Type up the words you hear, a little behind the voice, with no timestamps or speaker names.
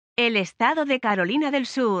El estado de Carolina del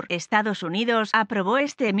Sur, Estados Unidos, aprobó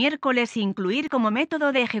este miércoles incluir como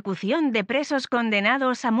método de ejecución de presos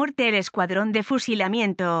condenados a muerte el escuadrón de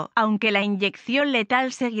fusilamiento. Aunque la inyección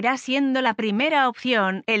letal seguirá siendo la primera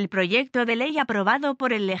opción, el proyecto de ley aprobado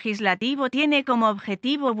por el legislativo tiene como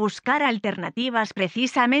objetivo buscar alternativas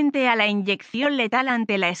precisamente a la inyección letal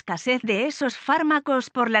ante la escasez de esos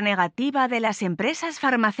fármacos por la negativa de las empresas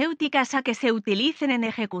farmacéuticas a que se utilicen en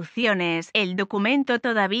ejecuciones. El documento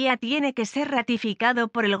todavía tiene que ser ratificado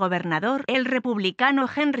por el gobernador, el republicano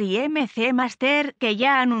Henry M. C. Master, que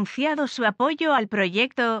ya ha anunciado su apoyo al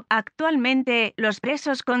proyecto. Actualmente, los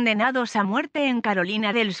presos condenados a muerte en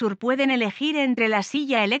Carolina del Sur pueden elegir entre la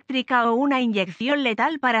silla eléctrica o una inyección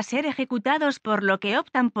letal para ser ejecutados, por lo que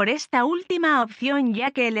optan por esta última opción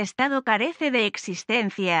ya que el Estado carece de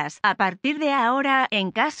existencias. A partir de ahora,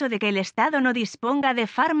 en caso de que el Estado no disponga de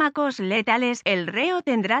fármacos letales, el reo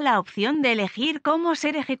tendrá la opción de elegir cómo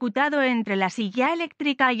ser ejecutado entre la silla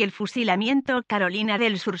eléctrica y el fusilamiento. Carolina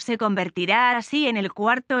del Sur se convertirá así en el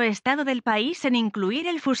cuarto estado del país en incluir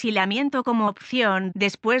el fusilamiento como opción,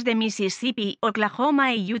 después de Mississippi,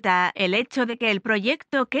 Oklahoma y Utah. El hecho de que el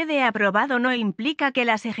proyecto quede aprobado no implica que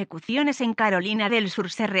las ejecuciones en Carolina del Sur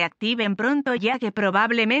se reactiven pronto, ya que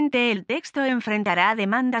probablemente el texto enfrentará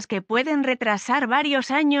demandas que pueden retrasar varios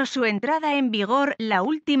años su entrada en vigor. La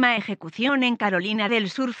última ejecución en Carolina del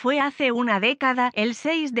Sur fue hace una década, el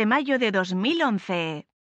 6 de mayo de 2011.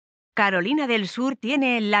 Carolina del Sur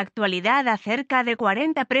tiene en la actualidad a cerca de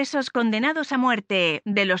 40 presos condenados a muerte,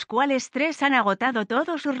 de los cuales 3 han agotado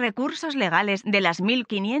todos sus recursos legales. De las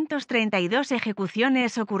 1.532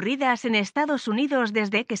 ejecuciones ocurridas en Estados Unidos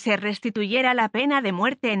desde que se restituyera la pena de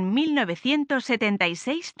muerte en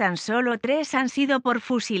 1976, tan solo 3 han sido por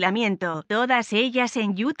fusilamiento, todas ellas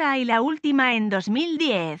en Utah y la última en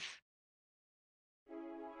 2010.